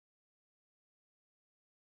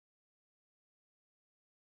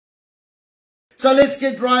So let's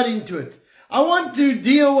get right into it. I want to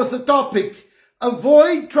deal with the topic,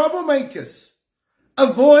 avoid troublemakers.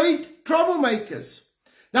 Avoid troublemakers.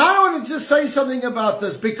 Now I want to just say something about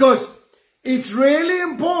this because it's really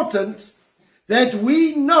important that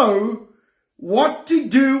we know what to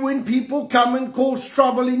do when people come and cause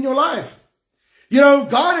trouble in your life. You know,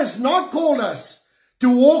 God has not called us to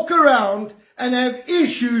walk around and have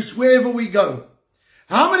issues wherever we go.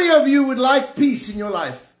 How many of you would like peace in your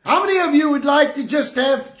life? How many of you would like to just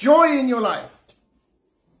have joy in your life?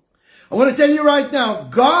 I want to tell you right now,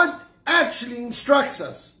 God actually instructs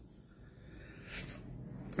us.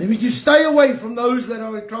 And you stay away from those that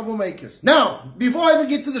are troublemakers. Now, before I even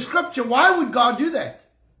get to the scripture, why would God do that?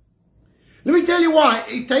 Let me tell you why.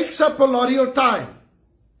 It takes up a lot of your time.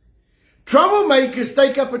 Troublemakers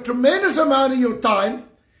take up a tremendous amount of your time,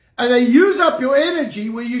 and they use up your energy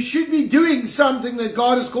where you should be doing something that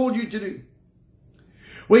God has called you to do.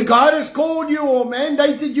 Where God has called you or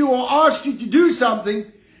mandated you or asked you to do something,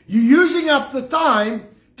 you're using up the time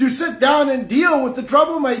to sit down and deal with the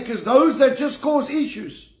troublemakers, those that just cause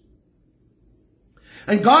issues.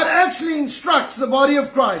 And God actually instructs the body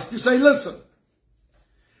of Christ to say, listen,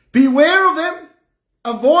 beware of them,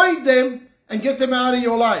 avoid them, and get them out of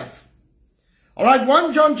your life. All right,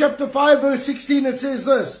 1 John chapter 5 verse 16, it says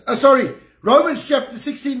this. Romans chapter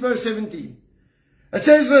 16 verse 17. It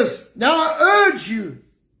says this, now I urge you,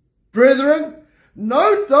 brethren,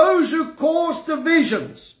 note those who cause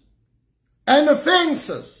divisions and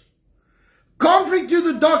offenses, contrary to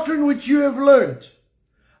the doctrine which you have learned.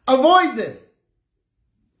 Avoid them.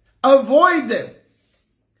 Avoid them.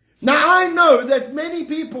 Now I know that many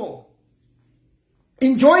people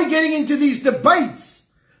enjoy getting into these debates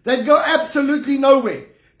that go absolutely nowhere.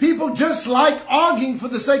 People just like arguing for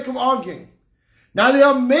the sake of arguing. Now there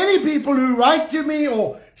are many people who write to me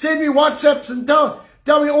or send me WhatsApps and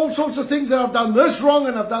tell me all sorts of things that I've done this wrong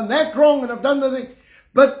and I've done that wrong and I've done the thing.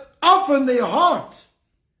 But often their heart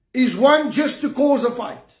is one just to cause a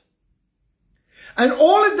fight. And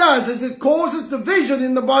all it does is it causes division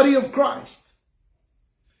in the body of Christ.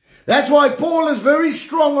 That's why Paul is very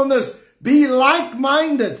strong on this. Be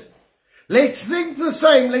like-minded. Let's think the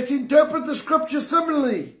same. Let's interpret the scripture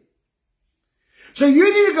similarly. So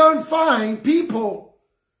you need to go and find people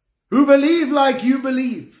who believe like you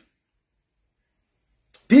believe.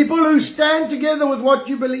 People who stand together with what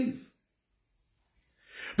you believe.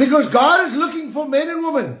 Because God is looking for men and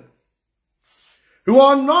women who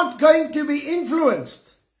are not going to be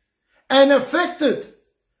influenced and affected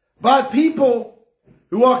by people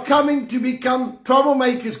who are coming to become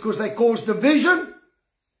troublemakers because they cause division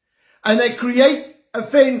and they create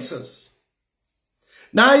offenses.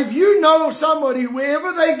 Now, if you know somebody,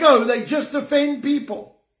 wherever they go, they just offend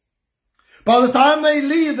people. By the time they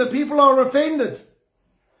leave, the people are offended.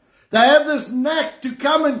 They have this knack to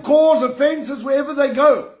come and cause offenses wherever they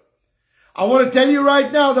go. I want to tell you right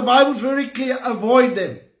now, the Bible's very clear, avoid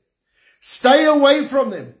them. Stay away from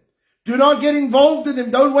them. Do not get involved in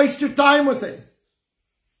them. Don't waste your time with them.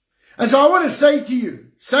 And so I want to say to you,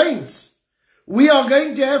 saints, we are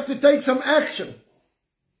going to have to take some action.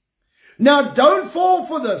 Now, don't fall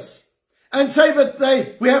for this and say, but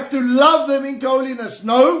we have to love them into holiness.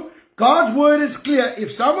 No, God's word is clear.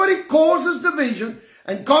 If somebody causes division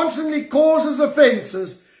and constantly causes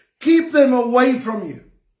offenses, keep them away from you.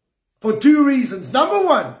 For two reasons. Number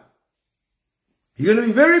one, you're going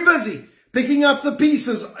to be very busy picking up the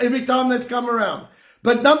pieces every time they've come around.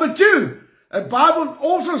 But number two, the Bible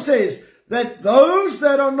also says that those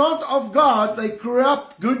that are not of God, they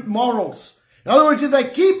corrupt good morals. In other words, if they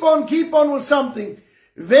keep on with something,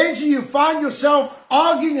 eventually you find yourself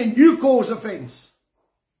arguing and you cause offense.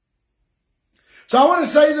 So I want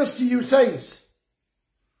to say this to you, saints.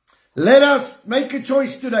 Let us make a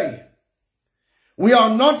choice today. We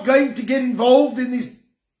are not going to get involved in these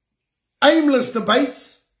aimless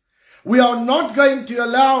debates. We are not going to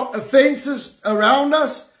allow offenses around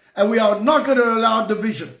us, and we are not going to allow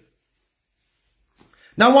division.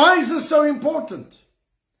 Now, why is this so important?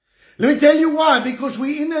 Let me tell you why. Because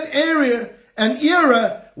we're in an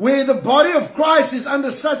era where the body of Christ is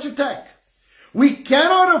under such attack. We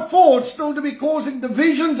cannot afford still to be causing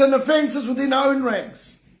divisions and offenses within our own ranks.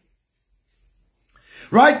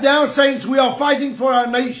 Right now, saints, we are fighting for our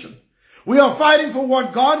nation. We are fighting for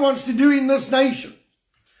what God wants to do in this nation.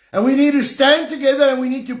 And we need to stand together and we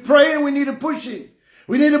need to pray and we need to push it.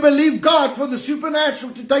 We need to believe God for the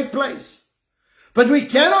supernatural to take place. But we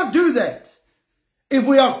cannot do that if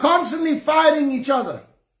we are constantly fighting each other.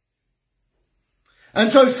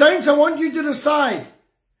 And so, saints, I want you to decide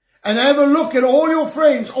and have a look at all your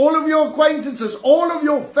friends, all of your acquaintances, all of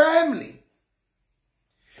your family.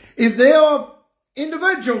 If there are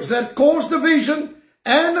individuals that cause division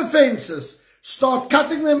and offenses, start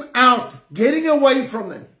cutting them out, getting away from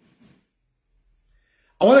them.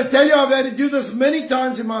 I want to tell you, I've had to do this many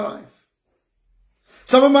times in my life.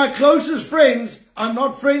 Some of my closest friends I'm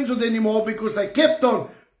not friends with anymore because they kept on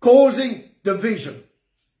causing division.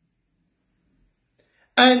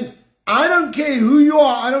 And I don't care who you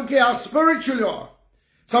are. I don't care how spiritual you are.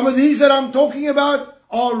 Some of these that I'm talking about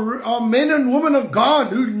are men and women of God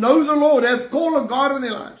who know the Lord, have call of God in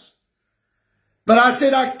their lives. But I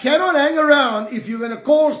said, I cannot hang around if you're going to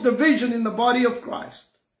cause division in the body of Christ.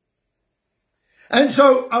 And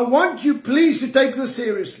so I want you please to take this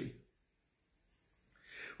seriously.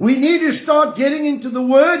 We need to start getting into the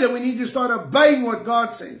Word and we need to start obeying what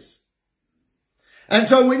God says. And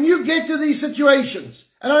so when you get to these situations,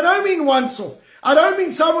 and I don't mean once off, I don't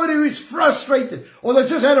mean somebody who is frustrated or they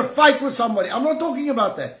just had a fight with somebody. I'm not talking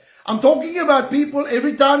about that. I'm talking about people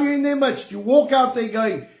every time you're in their midst, you walk out there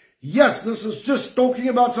going, yes, this is just talking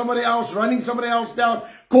about somebody else, running somebody else down,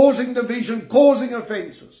 causing division, causing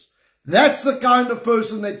offenses. That's the kind of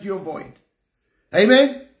person that you avoid.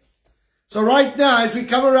 Amen? So right now, as we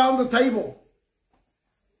come around the table,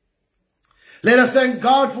 let us thank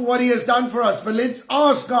God for what He has done for us. But let's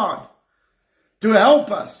ask God to help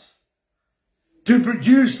us to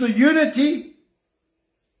produce the unity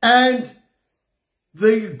and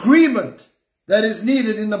the agreement that is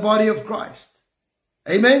needed in the body of Christ.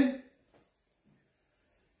 Amen?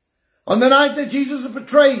 On the night that Jesus was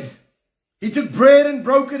betrayed, He took bread and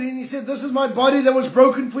broke it and He said, this is my body that was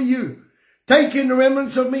broken for you. Take in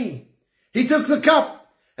remembrance of me. He took the cup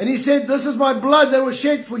and He said, this is my blood that was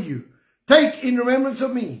shed for you. Take in remembrance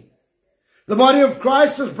of me. The body of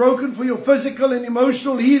Christ was broken for your physical and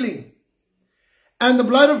emotional healing. And the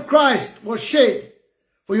blood of Christ was shed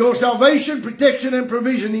for your salvation, protection and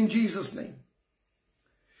provision in Jesus' name.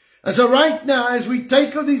 And so right now, as we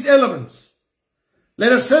take of these elements,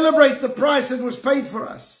 let us celebrate the price that was paid for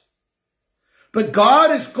us. But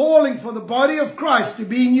God is calling for the body of Christ to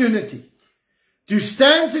be in unity, to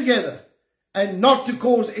stand together and not to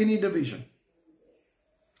cause any division.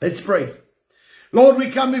 Let's pray. Lord,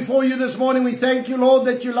 we come before you this morning. We thank you, Lord,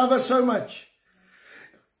 that you love us so much.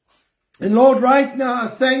 And Lord, right now, I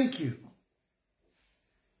thank you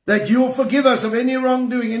that you will forgive us of any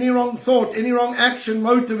wrongdoing, any wrong thought, any wrong action,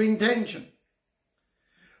 motive, intention.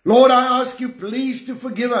 Lord, I ask you please to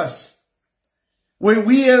forgive us where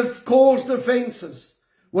we have caused offenses,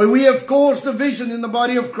 where we have caused division in the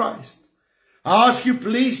body of Christ. I ask you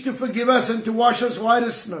please to forgive us and to wash us white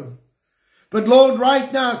as snow. But Lord,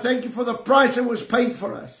 right now, thank you for the price that was paid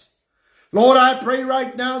for us. Lord, I pray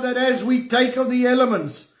right now that as we take of the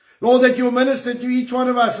elements, Lord, that you'll minister to each one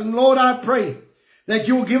of us. And Lord, I pray that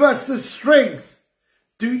you'll give us the strength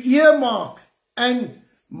to earmark and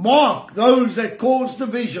mark those that cause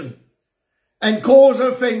division and cause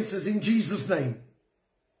offenses in Jesus' name.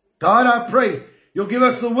 God, I pray you'll give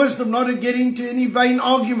us the wisdom not to get into any vain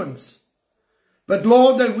arguments, but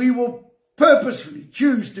Lord, that we will purposefully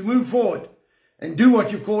choose to move forward and do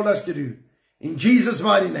what you've called us to do. In Jesus'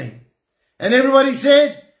 mighty name. And everybody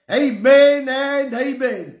said, amen and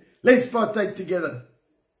amen. Let's partake together.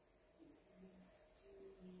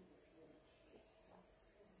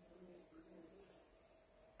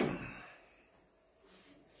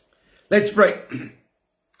 Let's pray.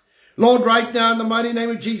 Lord, right now in the mighty name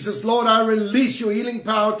of Jesus, Lord, I release your healing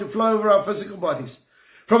power to flow over our physical bodies.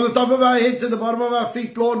 From the top of our head to the bottom of our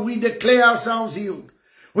feet, Lord, we declare ourselves healed.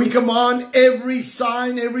 We command every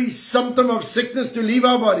sign, every symptom of sickness to leave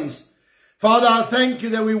our bodies. Father, I thank you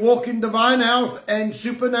that we walk in divine health and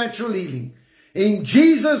supernatural healing. In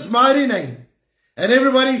Jesus' mighty name. And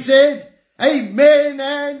everybody said, amen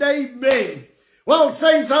and amen. Well,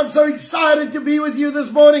 saints, I'm so excited to be with you this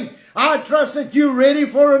morning. I trust that you're ready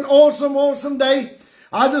for an awesome, awesome day.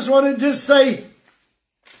 I just want to say,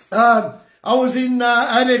 I was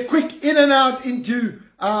I had a quick in and out into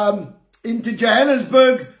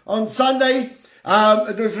Johannesburg on Sunday.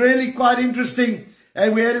 It was really quite interesting.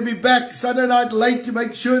 And we had to be back Sunday night late to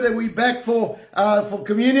make sure that we're back for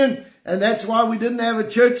communion. And that's why we didn't have a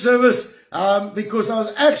church service, because I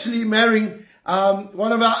was actually marrying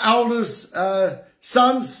one of our elders'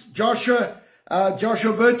 sons, Joshua.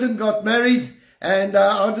 Joshua Burton got married. And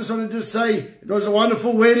I just wanted to say it was a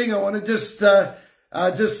wonderful wedding. I want to just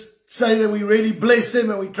say that we really bless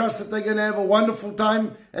them and we trust that they're going to have a wonderful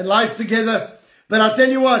time and life together. But I tell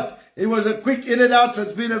you what, it was a quick in and out, so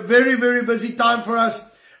it's been a very, very busy time for us.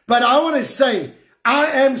 But I want to say, I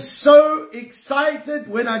am so excited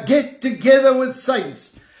when I get together with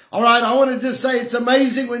saints. All right, I want to just say it's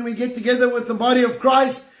amazing when we get together with the body of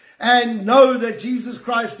Christ and know that Jesus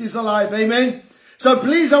Christ is alive. Amen. So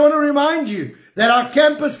please, I want to remind you that our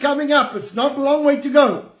camp is coming up. It's not a long way to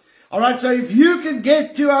go. All right, so if you can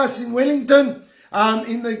get to us in Wellington,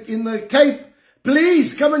 in the Cape,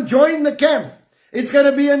 please come and join the camp. It's going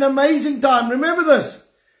to be an amazing time. Remember this,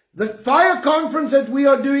 the fire conference that we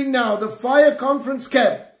are doing now, the fire conference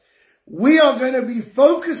camp, we are going to be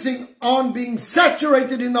focusing on being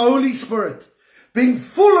saturated in the Holy Spirit, being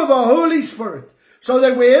full of the Holy Spirit, so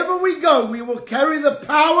that wherever we go, we will carry the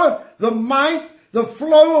power, the might, the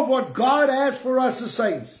flow of what God has for us as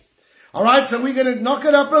saints. All right, so we're going to knock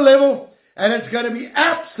it up a level, and it's going to be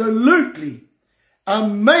absolutely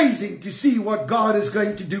amazing to see what God is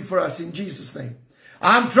going to do for us in Jesus' name.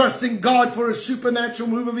 I'm trusting God for a supernatural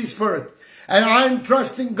move of His Spirit. And I'm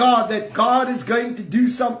trusting God that God is going to do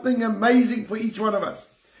something amazing for each one of us.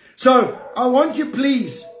 So I want you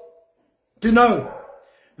please to know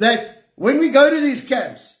that when we go to these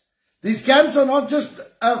camps are not just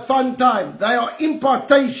a fun time. They are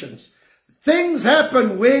impartations. Things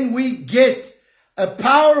happen when we get a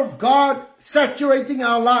power of God saturating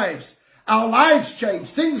our lives. Our lives change.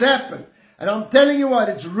 Things happen. And I'm telling you what,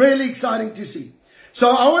 it's really exciting to see.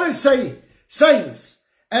 So I want to say, saints,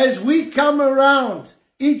 as we come around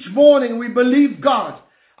each morning, we believe God.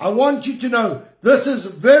 I want you to know this is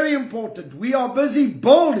very important. We are busy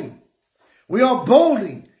building. We are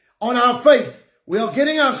building on our faith. We are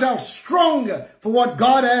getting ourselves stronger for what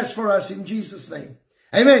God has for us in Jesus' name.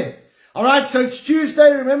 Amen. All right, so it's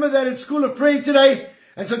Tuesday. Remember that it's School of Prayer today.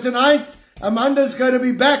 And so tonight, Amanda's going to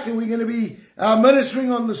be back and we're going to be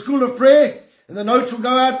ministering on the School of Prayer. And the notes will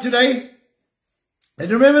go out today. And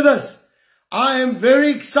remember this, I am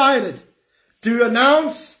very excited to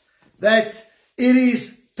announce that it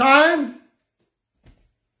is time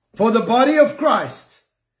for the body of Christ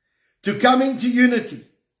to come into unity.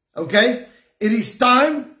 Okay? It is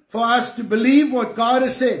time for us to believe what God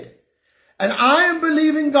has said. And I am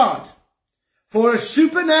believing God for a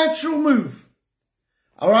supernatural move.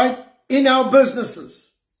 All right? In our businesses.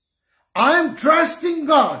 I am trusting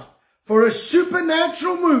God for a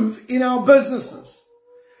supernatural move in our businesses.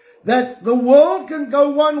 That the world can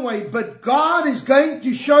go one way, but God is going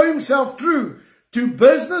to show Himself true to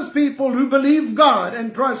business people who believe God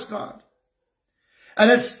and trust God.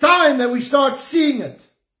 And it's time that we start seeing it.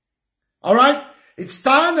 All right? It's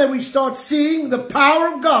time that we start seeing the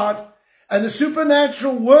power of God and the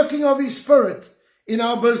supernatural working of His Spirit in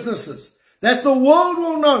our businesses. That the world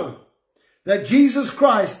will know that Jesus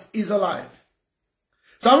Christ is alive.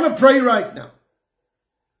 So I'm going to pray right now.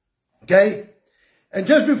 Okay? And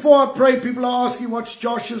just before I pray, people are asking what's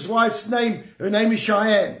Josh's wife's name. Her name is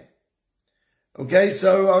Cheyenne. Okay,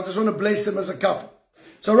 so I just want to bless them as a couple.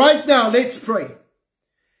 So right now, let's pray.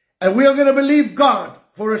 And we are going to believe God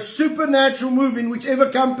for a supernatural move in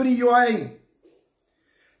whichever company you are in.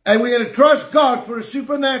 And we're going to trust God for a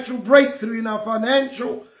supernatural breakthrough in our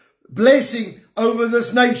financial blessing over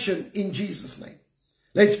this nation in Jesus' name.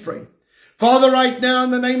 Let's pray. Father, right now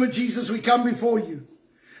in the name of Jesus, we come before you.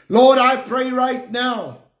 Lord, I pray right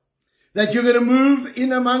now that you're going to move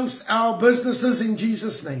in amongst our businesses in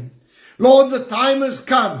Jesus' name. Lord, the time has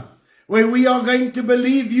come where we are going to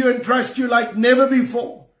believe you and trust you like never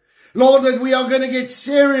before. Lord, that we are going to get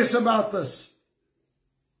serious about this.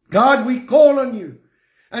 God, we call on you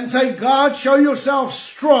and say, God, show yourself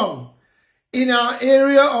strong in our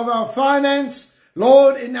area of our finance,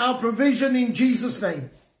 Lord, in our provision in Jesus'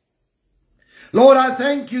 name. Lord, I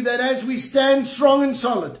thank you that as we stand strong and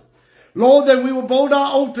solid, Lord, that we will build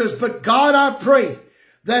our altars. But God, I pray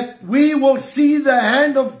that we will see the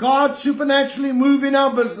hand of God supernaturally move in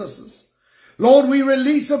our businesses. Lord, we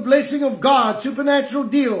release a blessing of God, supernatural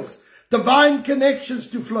deals, divine connections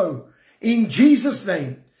to flow in Jesus'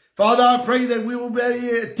 name. Father, I pray that we will be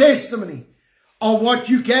a testimony of what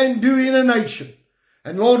you can do in a nation.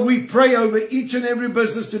 And Lord, we pray over each and every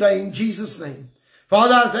business today in Jesus' name.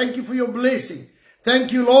 Father, I thank you for your blessing.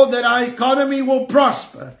 Thank you, Lord, that our economy will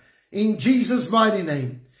prosper in Jesus' mighty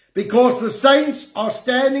name. Because the saints are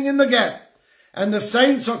standing in the gap and the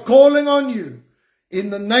saints are calling on you in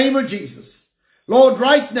the name of Jesus. Lord,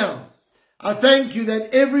 right now, I thank you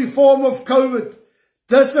that every form of COVID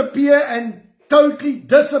disappear and totally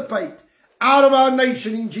dissipate out of our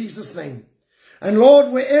nation in Jesus' name. And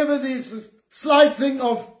Lord, wherever there's a slight thing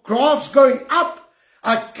of graphs going up,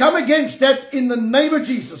 I come against that in the name of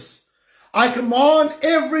Jesus. I command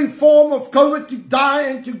every form of COVID to die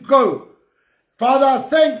and to go. Father, I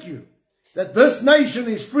thank you that this nation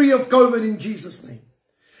is free of COVID in Jesus' name.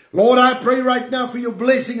 Lord, I pray right now for your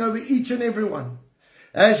blessing over each and every one.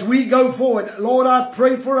 As we go forward, Lord, I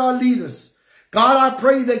pray for our leaders. God, I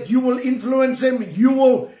pray that you will influence them. You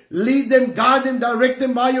will lead them, guide them, direct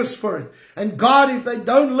them by your Spirit. And God, if they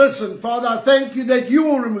don't listen, Father, I thank you that you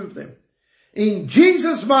will remove them. In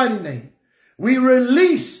Jesus' mighty name, we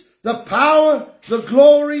release the power, the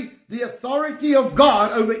glory, the authority of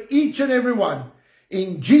God over each and every one.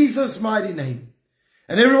 In Jesus' mighty name.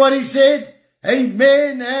 And everybody said,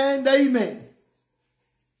 amen and amen.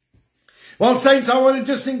 Well, saints, I want to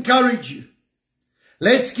just encourage you.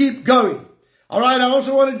 Let's keep going. All right, I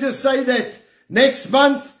also want to just say that next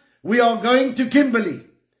month we are going to Kimberley.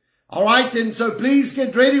 All right, and so please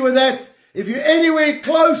get ready with that. If you're anywhere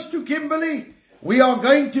close to Kimberley, we are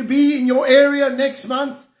going to be in your area next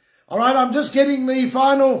month. All right, I'm just getting the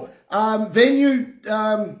final venue,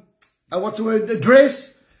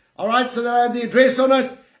 address. All right, so that I have the address on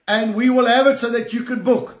it, and we will have it so that you can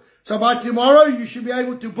book. So by tomorrow, you should be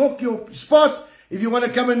able to book your spot if you want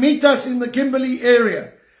to come and meet us in the Kimberley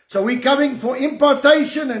area. So we're coming for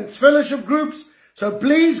impartation and fellowship groups. So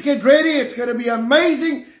please get ready. It's going to be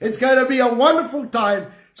amazing. It's going to be a wonderful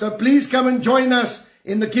time. So please come and join us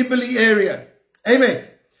in the Kimberley area. Amen.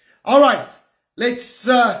 All right. Let's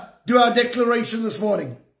do our declaration this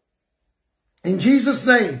morning. In Jesus'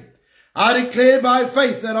 name, I declare by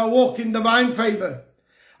faith that I walk in divine favor.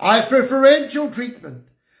 I have preferential treatment,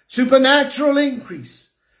 supernatural increase,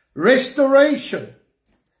 restoration,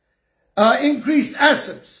 increased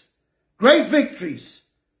assets, great victories,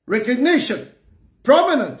 recognition,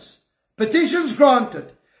 prominence, petitions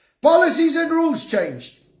granted, policies and rules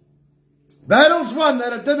changed, battles won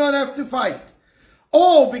that I did not have to fight,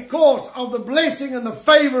 all because of the blessing and the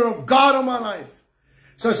favor of God on my life.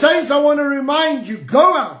 So saints, I want to remind you,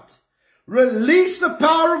 go out, release the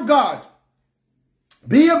power of God,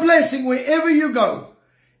 be a blessing wherever you go,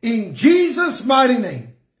 in Jesus' mighty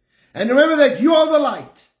name. And remember that you are the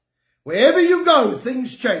light. Wherever you go,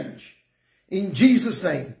 things change. In Jesus'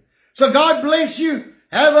 name. So God bless you.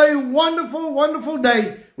 Have a wonderful, wonderful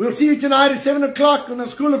day. We'll see you tonight at 7 o'clock on the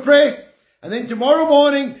School of Prayer. And then tomorrow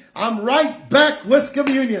morning, I'm right back with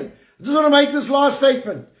communion. I just want to make this last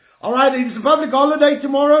statement. All right, it is a public holiday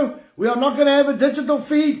tomorrow. We are not going to have a digital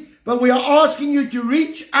feed, but we are asking you to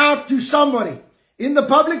reach out to somebody. In the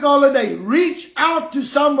public holiday, reach out to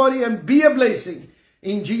somebody and be a blessing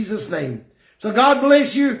in Jesus' name. So God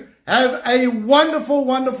bless you. Have a wonderful,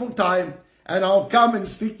 wonderful time. And I'll come and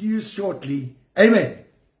speak to you shortly. Amen.